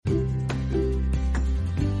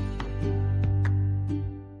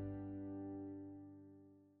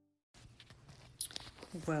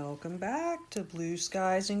Welcome back to Blue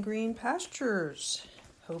Skies and Green Pastures.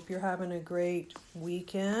 Hope you're having a great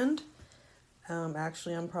weekend.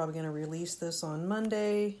 Actually, I'm probably going to release this on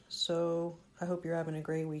Monday, so I hope you're having a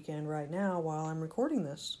great weekend right now while I'm recording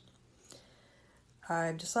this.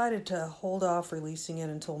 I've decided to hold off releasing it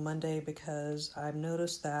until Monday because I've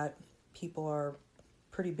noticed that people are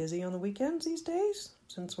pretty busy on the weekends these days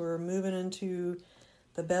since we're moving into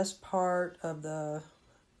the best part of the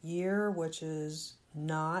year, which is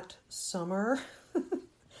not summer.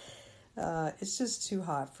 It's just too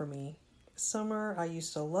hot for me. Summer, I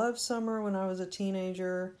used to love summer when I was a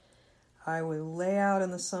teenager. I would lay out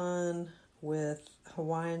in the sun with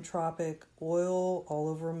Hawaiian Tropic oil all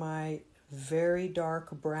over my very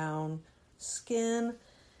dark brown skin,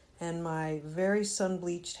 and my very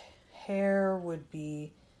sun-bleached hair would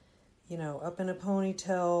be, up in a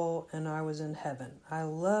ponytail, and I was in heaven. I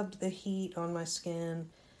loved the heat on my skin,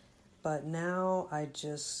 but now I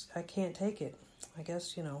can't take it. I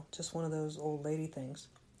guess, just one of those old lady things.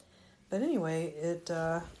 But anyway,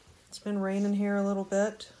 it's been raining here a little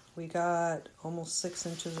bit. We got almost 6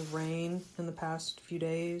 inches of rain in the past few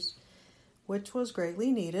days, which was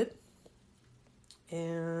greatly needed.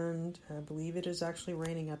 And I believe it is actually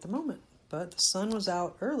raining at the moment. But the sun was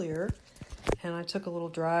out earlier, and I took a little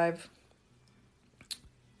drive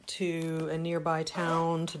to a nearby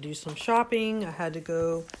town to do some shopping. I had to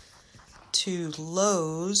go to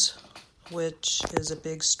Lowe's, which is a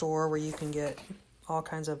big store where you can get all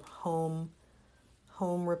kinds of home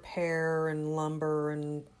repair and lumber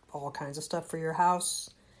and all kinds of stuff for your house.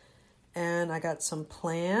 And I got some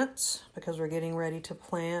plants because we're getting ready to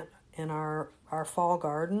plant in our fall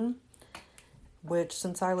garden, which,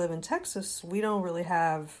 since I live in Texas, we don't really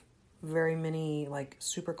have very many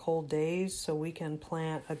super cold days, so we can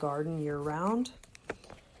plant a garden year round.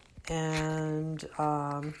 And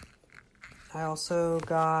I also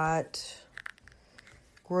got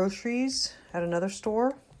groceries at another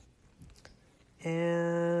store.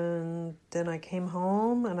 And then I came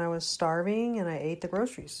home and I was starving and I ate the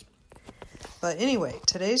groceries. But anyway,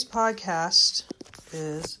 today's podcast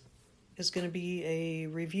is going to be a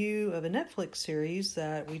review of a Netflix series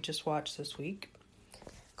that we just watched this week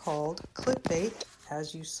called Clickbait,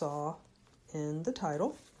 as you saw in the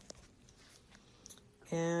title.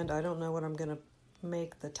 And I don't know what I'm going to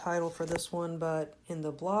make the title for this one, but in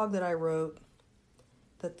the blog that I wrote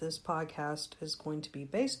that this podcast is going to be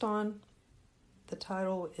based on, the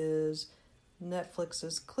title is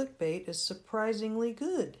Netflix's Clickbait is Surprisingly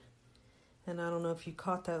Good. And I don't know if you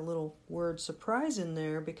caught that little word surprise in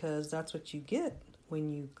there, because that's what you get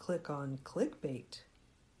when you click on clickbait.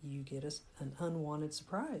 You get an unwanted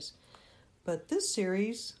surprise. But this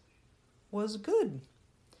series was good.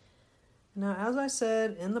 Now, as I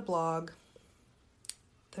said in the blog,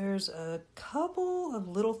 there's a couple of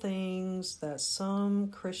little things that some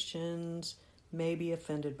Christians may be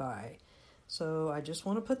offended by. So I just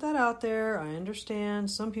want to put that out there. I understand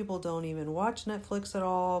some people don't even watch Netflix at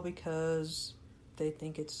all because they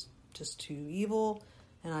think it's just too evil,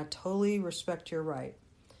 and I totally respect your right.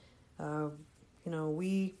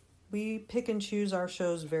 We pick and choose our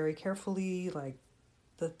shows very carefully, like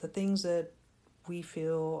the things that we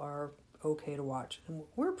feel are okay to watch, and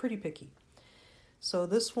we're pretty picky. So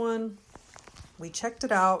this one, we checked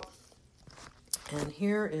it out, and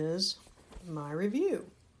here is my review.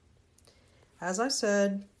 As I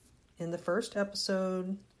said in the first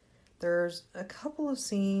episode, there's a couple of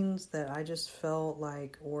scenes that I just felt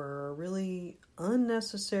like were really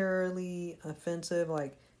unnecessarily offensive,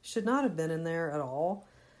 should not have been in there at all.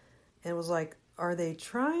 And it was like, are they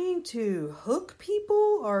trying to hook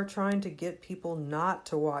people or trying to get people not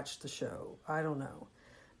to watch the show? I don't know.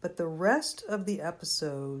 But the rest of the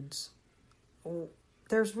episodes,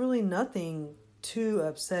 there's really nothing too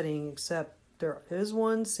upsetting, except there is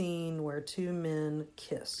one scene where two men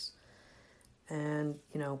kiss. And,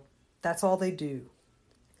 that's all they do.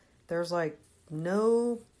 There's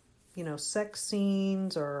no, sex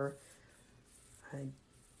scenes, or I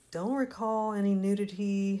don't recall any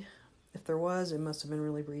nudity. If there was, it must have been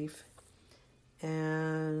really brief.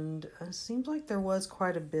 And it seems like there was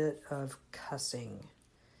quite a bit of cussing.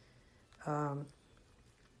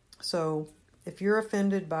 So if you're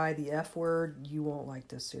offended by the F word, you won't like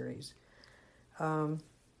this series.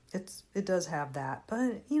 It does have that,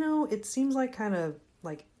 but it seems like kind of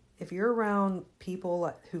like if you're around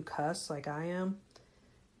people who cuss like I am,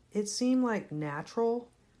 it seemed like natural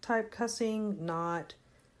type cussing, not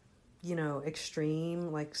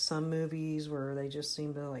extreme like some movies where they just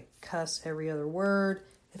seem to cuss every other word.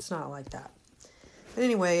 It's not like that. But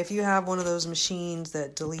anyway, if you have one of those machines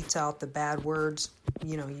that deletes out the bad words,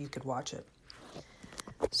 you could watch it.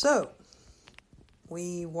 So,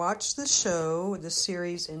 we watched the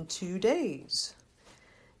series in 2 days.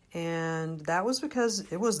 And that was because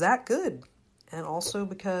it was that good. And also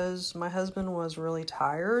because my husband was really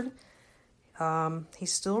tired.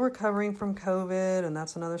 He's still recovering from COVID, and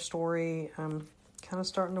that's another story. I'm kind of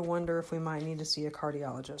starting to wonder if we might need to see a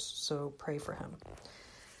cardiologist, so pray for him.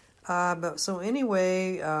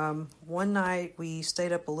 Anyway, one night we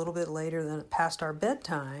stayed up a little bit later than past our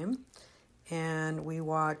bedtime, and we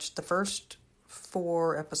watched the first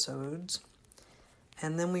 4 episodes,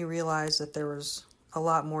 and then we realized that there was a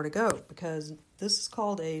lot more to go, because this is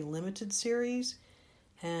called a limited series,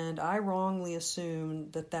 and I wrongly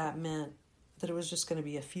assumed that meant that it was just going to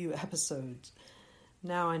be a few episodes.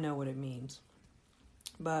 Now I know what it means.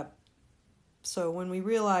 But so when we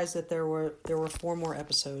realized that there were 4 more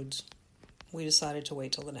episodes, we decided to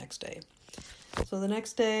wait till the next day. So the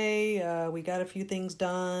next day, we got a few things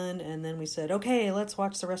done, and then we said, okay, let's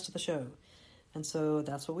watch the rest of the show. And so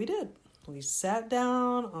that's what we did. We sat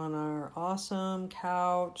down on our awesome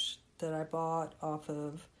couch that I bought off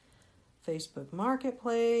of Facebook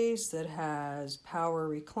Marketplace that has power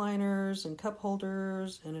recliners and cup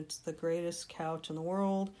holders, and it's the greatest couch in the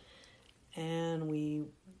world. And we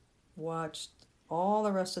watched all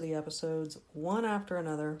the rest of the episodes, one after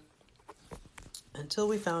another, until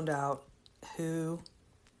we found out who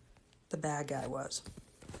the bad guy was.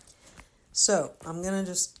 So, I'm going to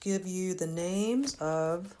just give you the names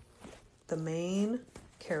of the main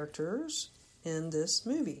characters in this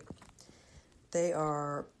movie. They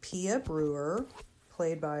are Pia Brewer,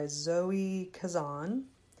 played by Zoe Kazan,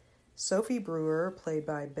 Sophie Brewer, played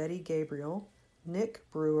by Betty Gabriel, Nick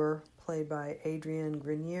Brewer, played by Adrian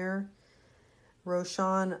Grenier,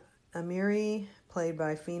 Roshan Amiri, played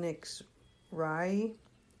by Phoenix Rai,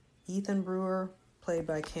 Ethan Brewer, played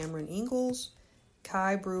by Cameron Ingalls,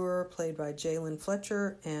 Kai Brewer, played by Jalen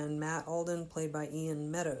Fletcher, and Matt Alden, played by Ian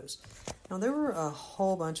Meadows. Now, there were a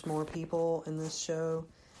whole bunch more people in this show,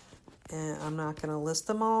 and I'm not going to list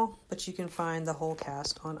them all, but you can find the whole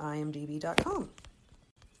cast on imdb.com.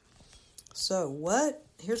 So,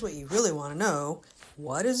 here's what you really want to know.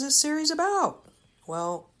 What is this series about?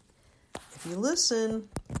 Well, if you listen,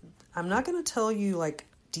 I'm not going to tell you, like,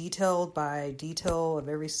 detailed by detail of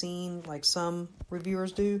every scene like some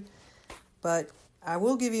reviewers do, but I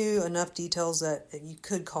will give you enough details that you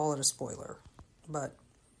could call it a spoiler, but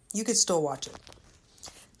you could still watch it.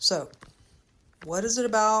 So, what is it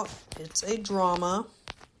about? It's a drama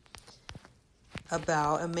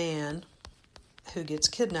about a man who gets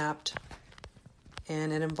kidnapped,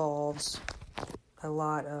 and it involves a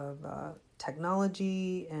lot of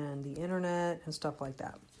technology and the internet and stuff like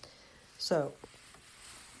that. So,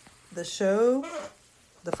 the show,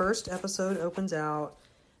 the first episode opens out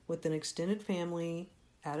with an extended family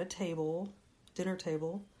at a dinner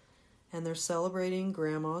table, and they're celebrating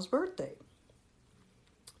Grandma's birthday.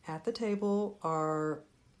 At the table are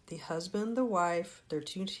the husband, the wife, their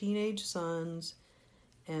 2 teenage sons,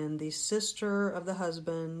 and the sister of the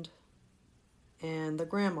husband, and the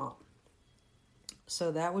grandma.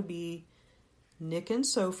 So that would be Nick and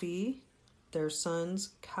Sophie, their sons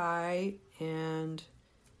Kai and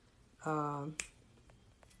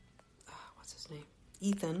what's his name?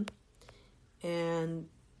 Ethan, and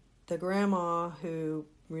the grandma, who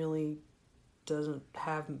really doesn't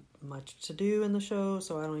have much to do in the show,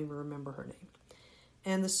 so I don't even remember her name.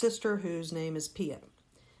 And the sister, whose name is Pia.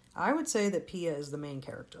 I would say that Pia is the main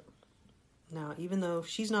character. Now, even though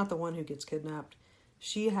she's not the one who gets kidnapped,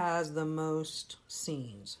 she has the most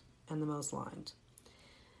scenes and the most lines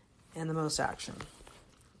and the most action.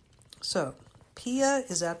 So, Pia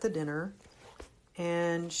is at the dinner,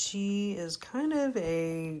 and she is kind of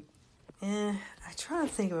I try to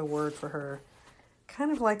think of a word for her.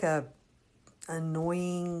 Kind of like a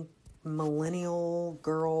annoying millennial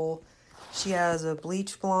girl. She has a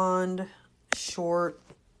bleach blonde, short,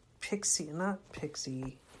 not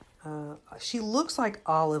pixie. She looks like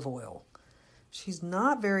olive oil. She's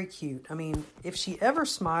not very cute. I mean, if she ever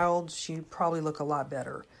smiled, she'd probably look a lot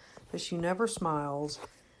better. But she never smiles.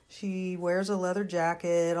 She wears a leather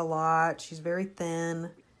jacket a lot. She's very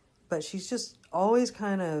thin. But she's just always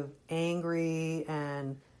kind of angry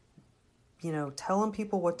and, telling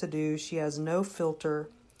people what to do. She has no filter.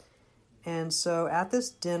 And so at this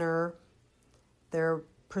dinner, they're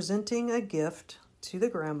presenting a gift to the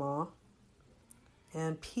grandma.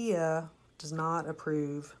 And Pia does not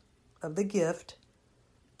approve of the gift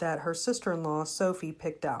that her sister-in-law, Sophie,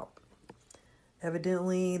 picked out.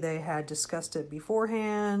 Evidently, they had discussed it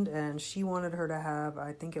beforehand, and she wanted her to have,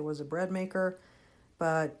 I think it was a bread maker,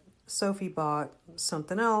 but Sophie bought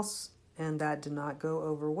something else, and that did not go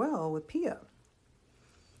over well with Pia.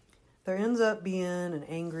 there ends up being an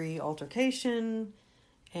angry altercation,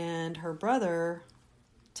 and her brother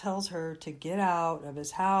tells her to get out of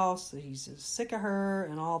his house. He's sick of her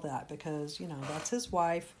and all that because, that's his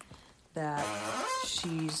wife that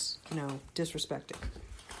she's, disrespecting.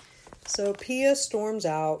 So Pia storms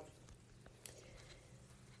out,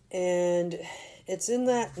 and it's in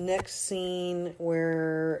that next scene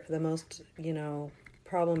where the most,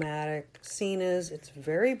 problematic scene is. It's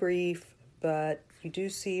very brief, but you do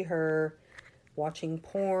see her watching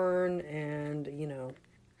porn and,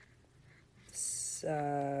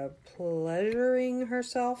 pleasuring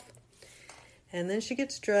herself. And then she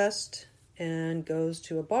gets dressed and goes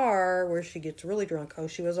to a bar where she gets really drunk. Oh,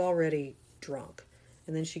 she was already drunk.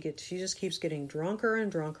 And then she just keeps getting drunker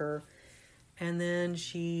and drunker. And then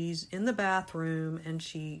she's in the bathroom and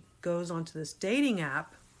she goes onto this dating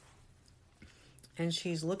app and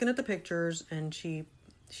she's looking at the pictures and she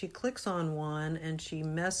clicks on one and she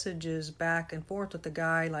messages back and forth with the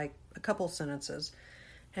guy like a couple sentences.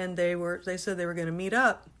 And they said they were going to meet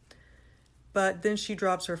up, but then she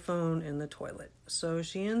drops her phone in the toilet. So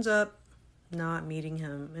she ends up not meeting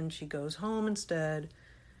him and she goes home instead.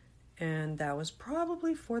 And that was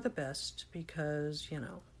probably for the best because,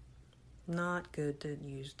 not good to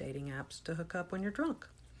use dating apps to hook up when you're drunk.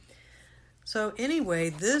 So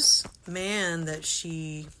anyway, this man that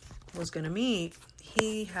she was going to meet,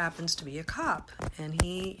 he happens to be a cop, and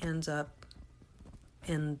he ends up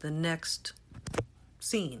in the next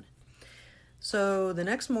scene. So the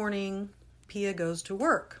next morning, Pia goes to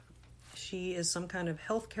work. She is some kind of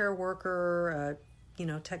healthcare worker,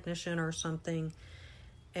 technician or something.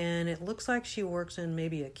 And it looks like she works in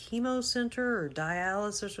maybe a chemo center or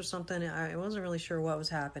dialysis or something. I wasn't really sure what was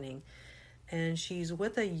happening. And she's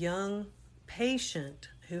with a young patient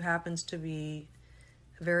who happens to be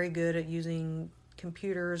very good at using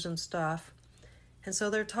computers and stuff. And so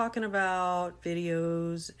they're talking about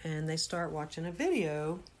videos, and they start watching a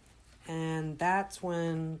video, and that's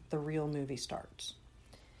when the real movie starts.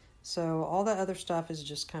 So all the other stuff is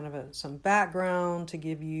just kind of some background to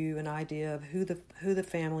give you an idea of who the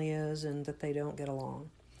family is and that they don't get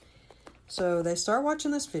along. So they start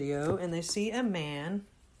watching this video and they see a man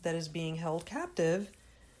that is being held captive,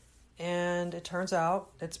 and it turns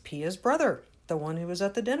out it's Pia's brother, the one who was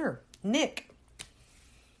at the dinner, Nick.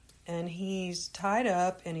 And he's tied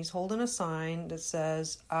up and he's holding a sign that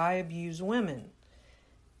says, "I abuse women."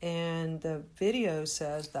 And the video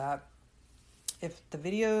says that if the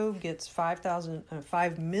video gets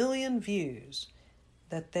 5 million views,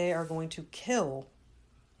 that they are going to kill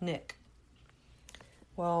Nick.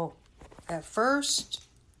 Well, at first,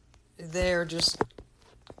 they're just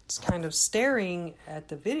kind of staring at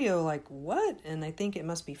the video like, what? And they think it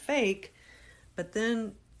must be fake. But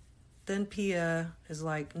then Pia is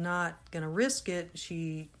like not going to risk it.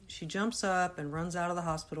 She jumps up and runs out of the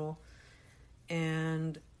hospital.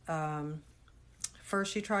 And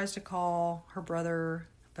first, she tries to call her brother,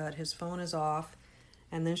 but his phone is off.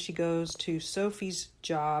 And then she goes to Sophie's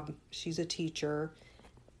job. She's a teacher,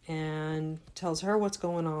 and tells her what's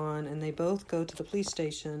going on. And they both go to the police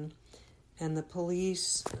station. And the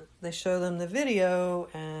police, they show them the video,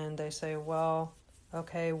 and they say, well,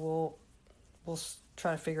 okay, we'll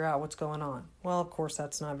try to figure out what's going on. Well, of course,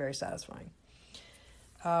 that's not very satisfying.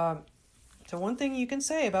 So one thing you can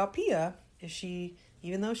say about Pia is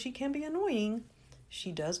even though she can be annoying,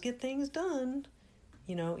 she does get things done,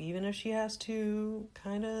 even if she has to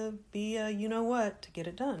kind of be a you-know-what to get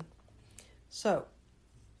it done. So,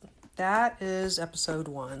 that is episode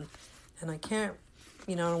 1. And I can't,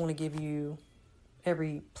 I don't want to give you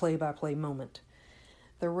every play-by-play moment.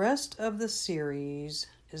 The rest of the series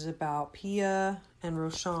is about Pia and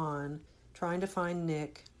Roshan trying to find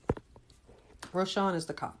Nick. Roshan is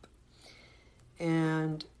the cop.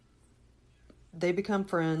 And they become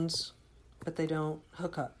friends, but they don't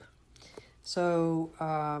hook up. So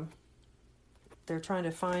they're trying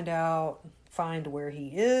to find where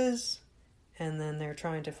he is, and then they're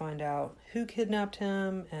trying to find out who kidnapped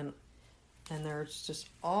him, and there's just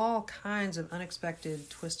all kinds of unexpected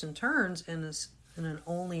twists and turns in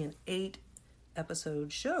only an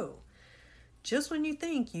 8-episode show. Just when you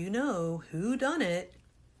think you know who done it,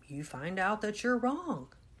 you find out that you're wrong.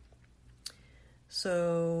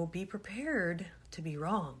 So be prepared to be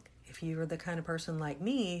wrong if you're the kind of person like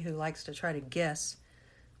me who likes to try to guess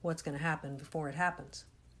what's going to happen before it happens.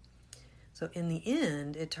 So in the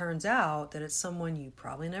end, it turns out that it's someone you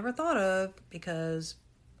probably never thought of because,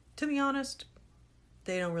 to be honest,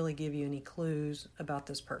 they don't really give you any clues about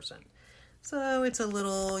this person. So it's a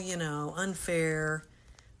little, unfair,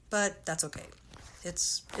 but that's okay.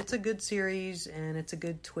 It's a good series and it's a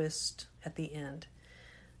good twist at the end.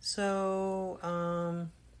 So,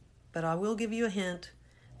 but I will give you a hint.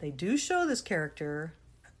 They do show this character,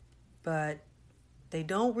 but they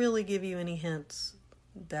don't really give you any hints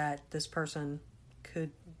that this person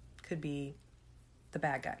could be the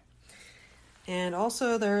bad guy. And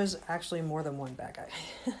also, there's actually more than one bad guy.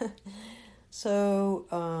 So,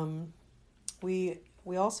 we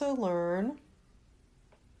also learn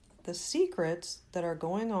the secrets that are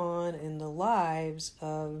going on in the lives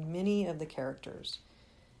of many of the characters,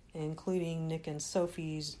 including Nick and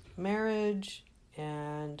Sophie's marriage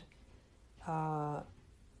and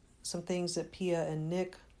some things that Pia and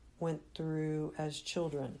Nick went through as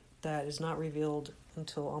children that is not revealed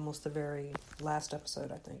until almost the very last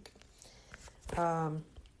episode, I think.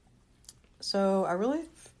 So I really,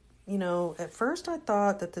 at first I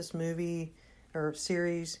thought that this movie or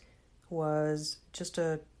series was just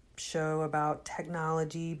a show about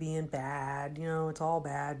technology being bad. It's all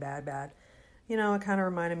bad, bad, bad. It kind of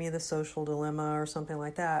reminded me of The Social Dilemma or something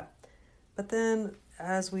like that. But then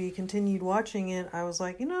as we continued watching it, I was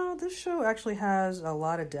like, this show actually has a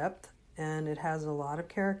lot of depth and it has a lot of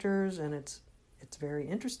characters and it's very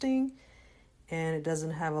interesting and it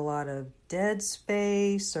doesn't have a lot of dead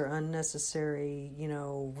space or unnecessary,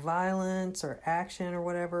 violence or action or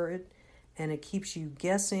whatever. And it keeps you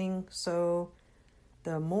guessing. So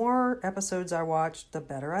the more episodes I watched, the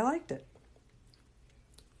better I liked it.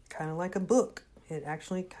 Kind of like a book. It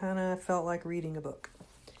actually kind of felt like reading a book.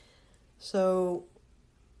 So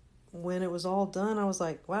when it was all done, I was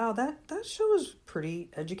like, wow, that show is pretty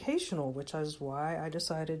educational, which is why I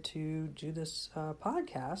decided to do this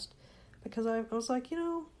podcast. Because I was like,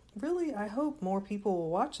 really, I hope more people will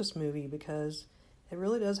watch this movie because it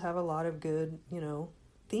really does have a lot of good,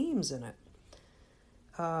 themes in it.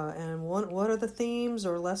 And what are the themes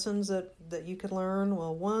or lessons that you could learn?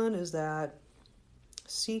 Well, one is that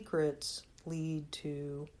secrets lead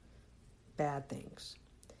to bad things.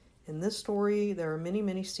 In this story, there are many,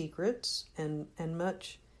 many secrets and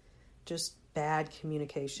much just bad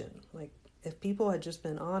communication. Like, if people had just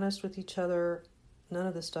been honest with each other, none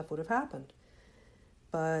of this stuff would have happened.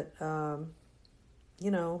 But,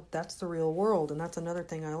 that's the real world. And that's another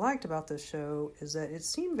thing I liked about this show is that it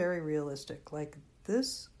seemed very realistic. Like,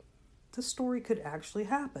 this story could actually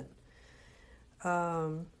happen.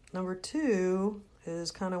 Number two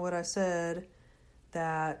is kind of what I said,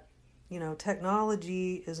 that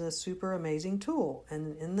technology is a super amazing tool.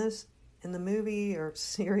 And in the movie or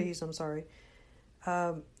series,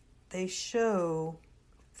 they show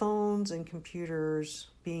phones and computers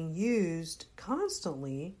being used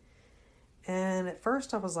constantly. And at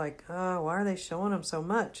first I was like, oh, why are they showing them so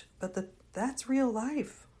much? But that's real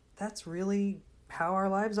life. That's really how our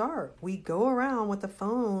lives are. We go around with the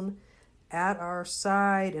phone at our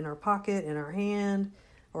side, in our pocket, in our hand,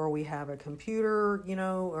 or we have a computer,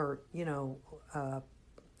 or,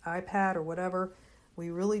 iPad or whatever. We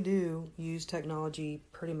really do use technology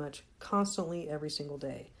pretty much constantly every single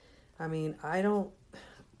day. I mean, I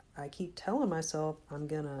keep telling myself I'm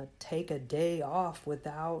going to take a day off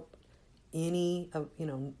without any of,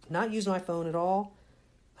 not use my phone at all,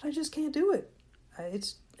 but I just can't do it.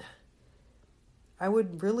 I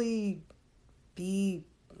would really be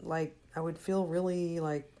like, I would feel really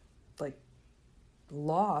like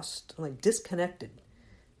lost, like disconnected,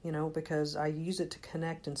 because I use it to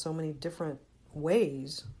connect in so many different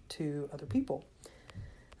ways to other people.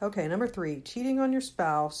 Okay, number 3, cheating on your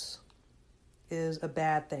spouse is a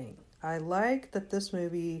bad thing. I like that this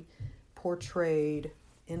movie portrayed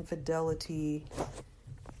infidelity,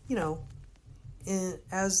 in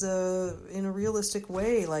a realistic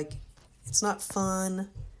way. Like, it's not fun.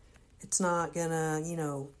 It's not gonna,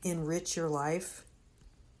 enrich your life.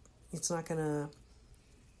 It's not gonna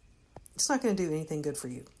do anything good for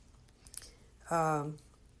you. But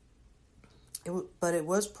it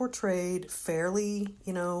was portrayed fairly,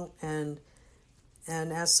 and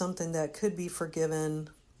as something that could be forgiven,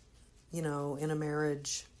 in a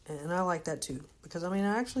marriage. And I like that too, because I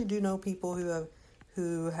actually do know people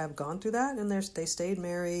who have gone through that, and they stayed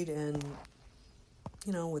married, and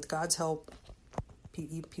with God's help,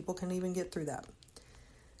 people can even get through that.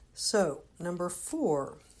 So, number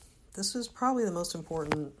 4, this is probably the most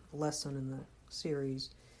important lesson in the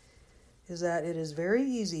series, is that it is very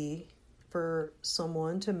easy for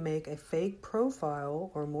someone to make a fake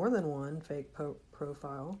profile, or more than one fake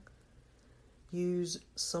profile, use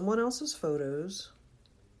someone else's photos,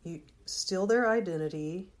 steal their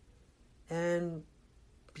identity, and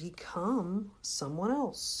become someone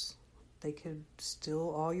else. They could steal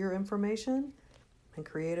all your information and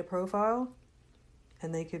create a profile,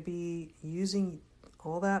 and they could be using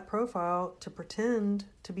all that profile to pretend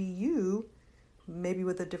to be you, maybe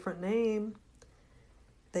with a different name.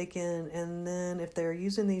 They can, and then if they're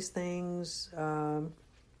using these things on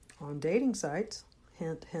dating sites,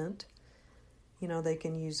 hint, hint, they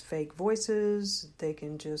can use fake voices. They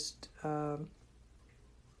can just,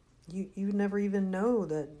 you never even know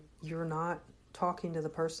that you're not talking to the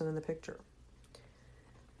person in the picture.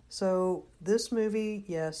 So this movie,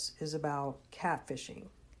 yes, is about catfishing.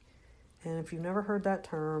 And if you've never heard that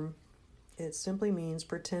term, it simply means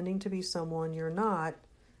pretending to be someone you're not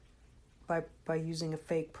by using a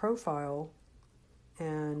fake profile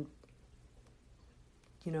and,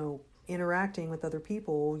 interacting with other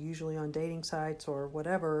people, usually on dating sites or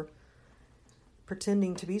whatever,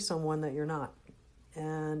 pretending to be someone that you're not.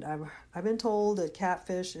 And I've been told that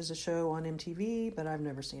Catfish is a show on MTV, but I've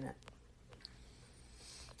never seen it.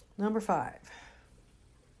 Number 5.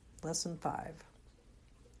 Lesson 5.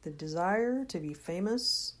 The desire to be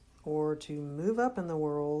famous or to move up in the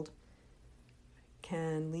world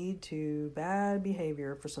can lead to bad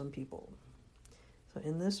behavior for some people. So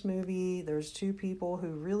in this movie, there's 2 people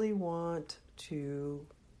who really want to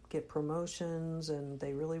get promotions and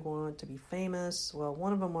they really want to be famous. Well,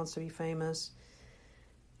 one of them wants to be famous,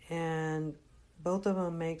 and both of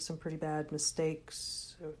them make some pretty bad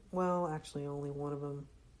mistakes. Well, actually, only one of them.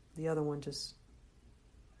 The other one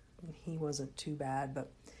he wasn't too bad. But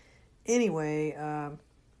anyway,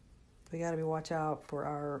 we got to watch out for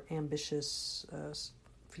our ambitious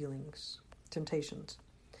feelings, temptations.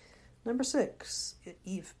 Number 6,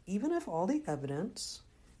 even if all the evidence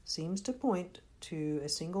seems to point to a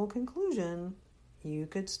single conclusion, you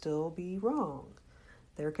could still be wrong.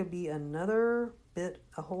 There could be a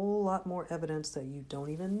whole lot more evidence that you don't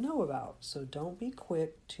even know about. So don't be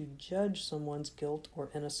quick to judge someone's guilt or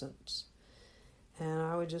innocence. And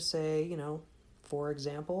I would just say, for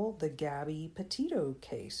example, the Gabby Petito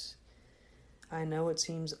case. I know it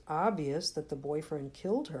seems obvious that the boyfriend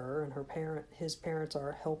killed her and his parents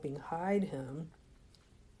are helping hide him,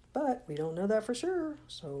 but we don't know that for sure,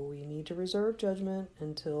 so we need to reserve judgment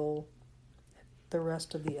until the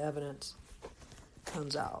rest of the evidence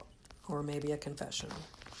comes out, or maybe a confession.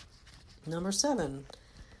 Number 7,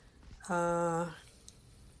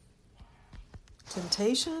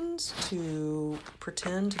 temptations to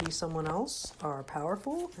pretend to be someone else are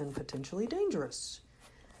powerful and potentially dangerous.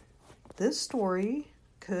 This story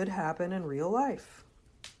could happen in real life.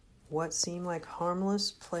 What seemed like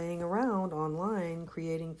harmless playing around online,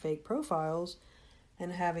 creating fake profiles,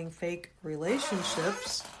 and having fake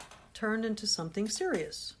relationships turned into something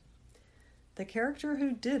serious. The character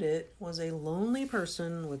who did it was a lonely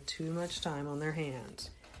person with too much time on their hands.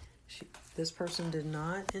 This person did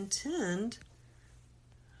not intend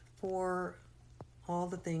for all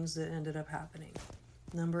the things that ended up happening.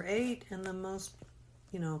 Number 8, and the most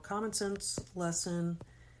common sense lesson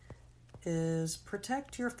is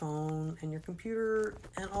protect your phone and your computer,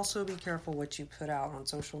 and also be careful what you put out on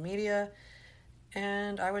social media.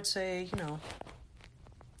 And I would say,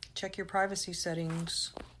 check your privacy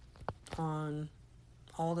settings on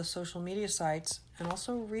all the social media sites, and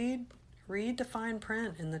also read the fine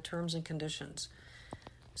print in the terms and conditions.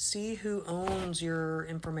 See who owns your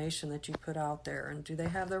information that you put out there, and do they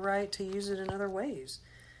have the right to use it in other ways?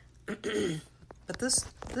 But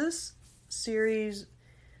this series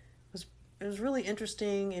was really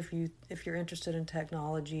interesting if you're interested in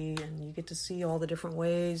technology, and you get to see all the different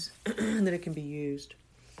ways that it can be used.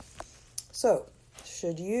 So,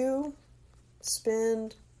 should you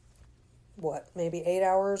spend maybe 8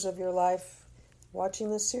 hours of your life watching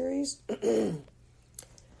this series?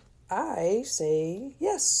 I say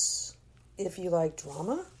yes. If you like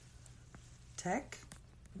drama, tech,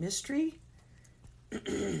 mystery,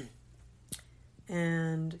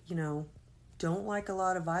 and, don't like a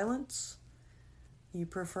lot of violence, you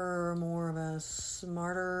prefer more of a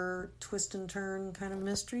smarter twist and turn kind of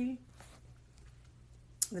mystery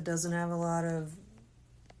that doesn't have a lot of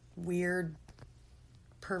weird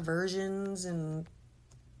perversions and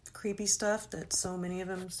creepy stuff that so many of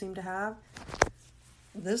them seem to have,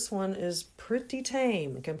 this one is pretty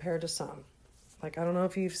tame compared to some. Like, I don't know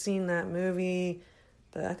if you've seen that movie,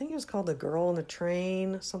 I think it was called The Girl on the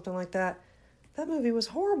Train, something like that. That movie was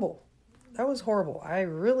horrible. That was horrible. I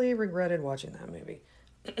really regretted watching that movie.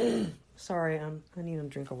 Sorry, I need a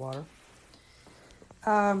drink of water.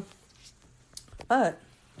 But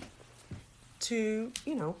to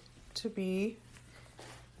be,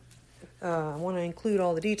 I want to include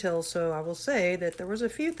all the details, so I will say that there was a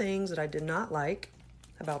few things that I did not like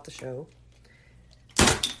about the show.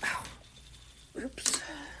 Ow. Oops.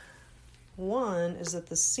 One is that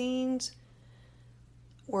the scenes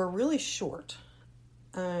were really short.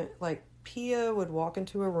 Like, Pia would walk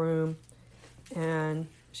into a room And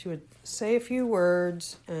she would say a few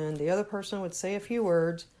words, and the other person would say a few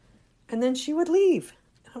words, and then she would leave.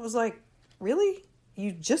 And I was like, really?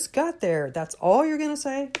 You just got there. That's all you're going to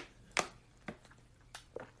say?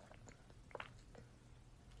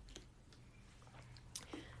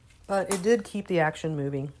 But it did keep the action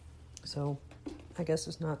moving. So I guess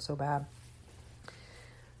it's not so bad.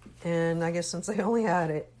 And I guess since they only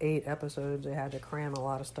had 8 episodes, they had to cram a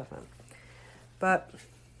lot of stuff in. But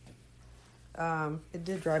it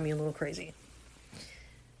did drive me a little crazy.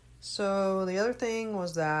 So the other thing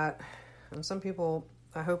was that, and some people,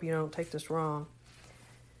 I hope you don't take this wrong,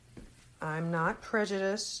 I'm not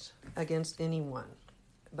prejudiced against anyone,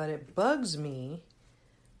 but it bugs me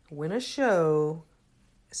when a show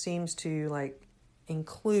seems to like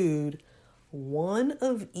include one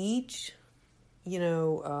of each,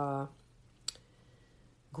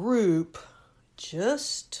 group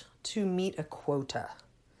just to meet a quota.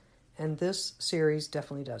 And this series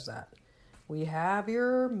definitely does that. We have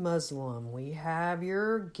your Muslim, we have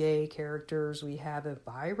your gay characters, we have a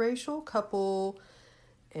biracial couple,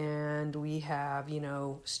 and we have,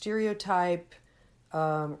 stereotype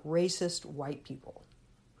racist white people.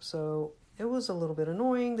 So it was a little bit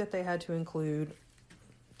annoying that they had to include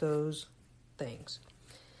those things.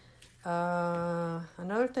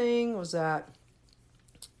 Another thing was that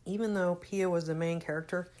even though Pia was the main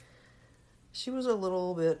character, she was a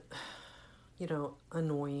little bit,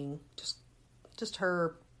 annoying. Just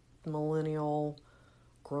her millennial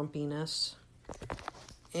grumpiness.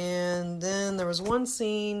 And then there was one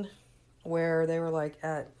scene where they were like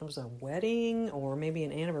it was a wedding or maybe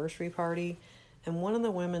an anniversary party, and one of the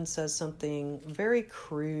women says something very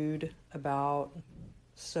crude about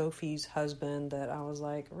Sophie's husband that I was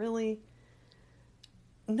like, really?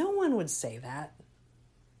 No one would say that.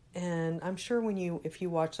 And I'm sure if you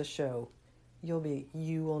watch the show,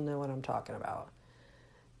 you will know what I'm talking about.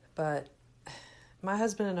 But my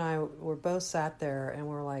husband and I were both sat there and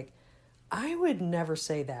we're like, I would never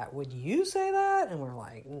say that. Would you say that? And we're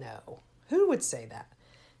like, no. Who would say that?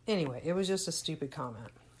 Anyway, it was just a stupid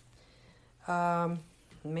comment.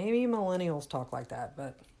 Maybe millennials talk like that,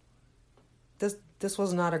 but this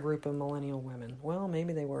was not a group of millennial women. Well,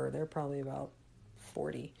 maybe they were. They're probably about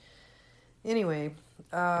 40. Anyway,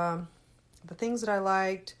 the things that I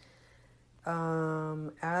liked,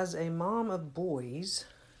 as a mom of boys,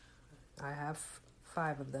 I have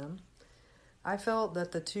 5 of them. I felt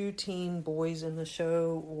that the 2 teen boys in the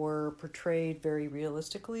show were portrayed very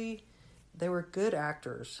realistically. They were good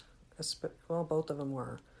actors. Well, both of them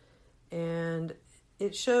were. And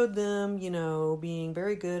it showed them, being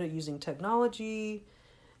very good at using technology.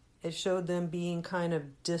 It showed them being kind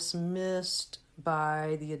of dismissed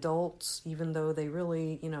by the adults, even though they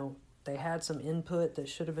really, they had some input that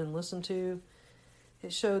should have been listened to.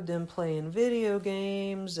 It showed them playing video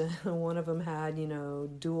games, and one of them had,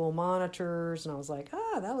 dual monitors, and I was like,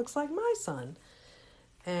 that looks like my son.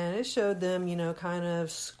 And it showed them, kind of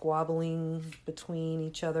squabbling between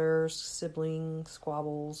each other, sibling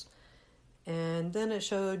squabbles. And then it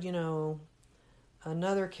showed,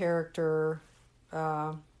 another character,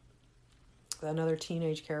 another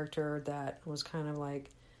teenage character that was kind of like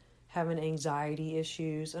having anxiety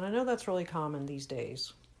issues. And I know that's really common these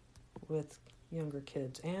days with younger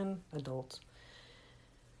kids and adults.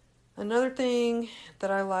 Another thing that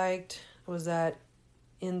I liked was that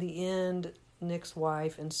in the end, Nick's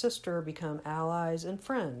wife and sister become allies and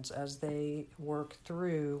friends as they work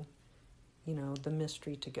through, the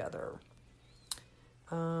mystery together.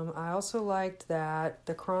 I also liked that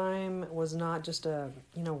the crime was not just a,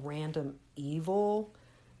 random evil.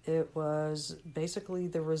 It was basically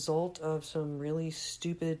the result of some really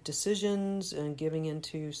stupid decisions and giving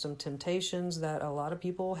into some temptations that a lot of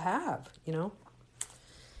people have, And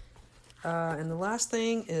the last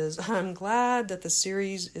thing is I'm glad that the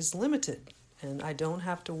series is limited and I don't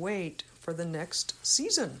have to wait for the next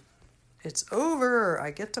season. It's over.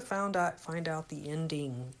 I get to find out the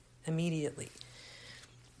ending immediately.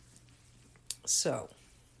 So,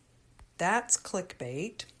 that's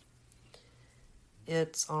Clickbait.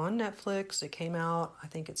 It's on Netflix. It came out, I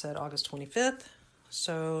think it said August 25th.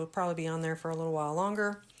 So, it'll probably be on there for a little while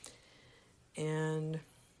longer. And,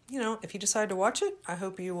 if you decide to watch it, I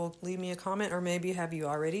hope you will leave me a comment, or maybe have you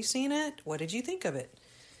already seen it? What did you think of it?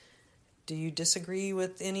 Do you disagree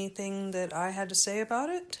with anything that I had to say about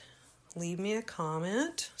it? Leave me a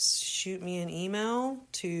comment. Shoot me an email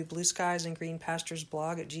to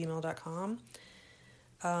blueskiesandgreenpasturesblog@gmail.com.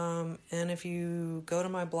 And if you go to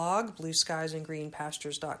my blog,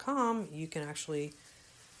 blueskiesandgreenpastures.com, you can actually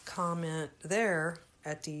comment there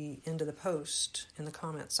at the end of the post in the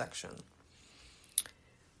comment section.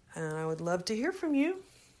 and I would love to hear from you.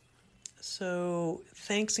 So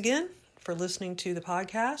thanks again for listening to the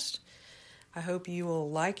podcast. I hope you will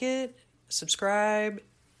like it, subscribe,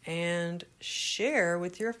 and share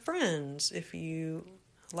with your friends if you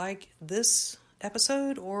like this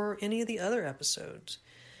episode or any of the other episodes.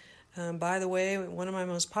 By the way, one of my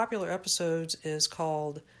most popular episodes is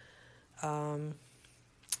called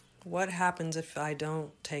What Happens If I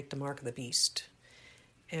Don't Take the Mark of the Beast?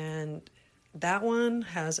 And that one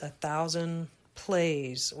has 1,000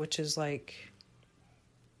 plays, which is like,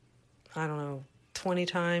 I don't know, 20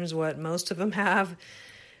 times what most of them have.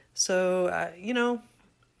 So,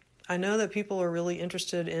 I know that people are really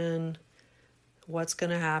interested in what's going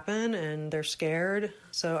to happen and they're scared.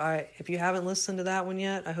 So if you haven't listened to that one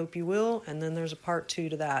yet, I hope you will. And then there's a part 2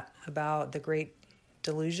 to that about the great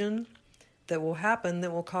delusion that will happen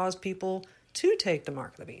that will cause people to take the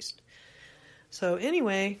mark of the beast. So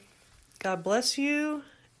anyway, God bless you.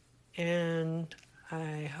 And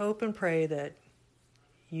I hope and pray that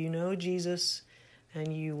you know Jesus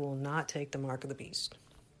and you will not take the mark of the beast.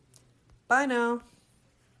 Bye now.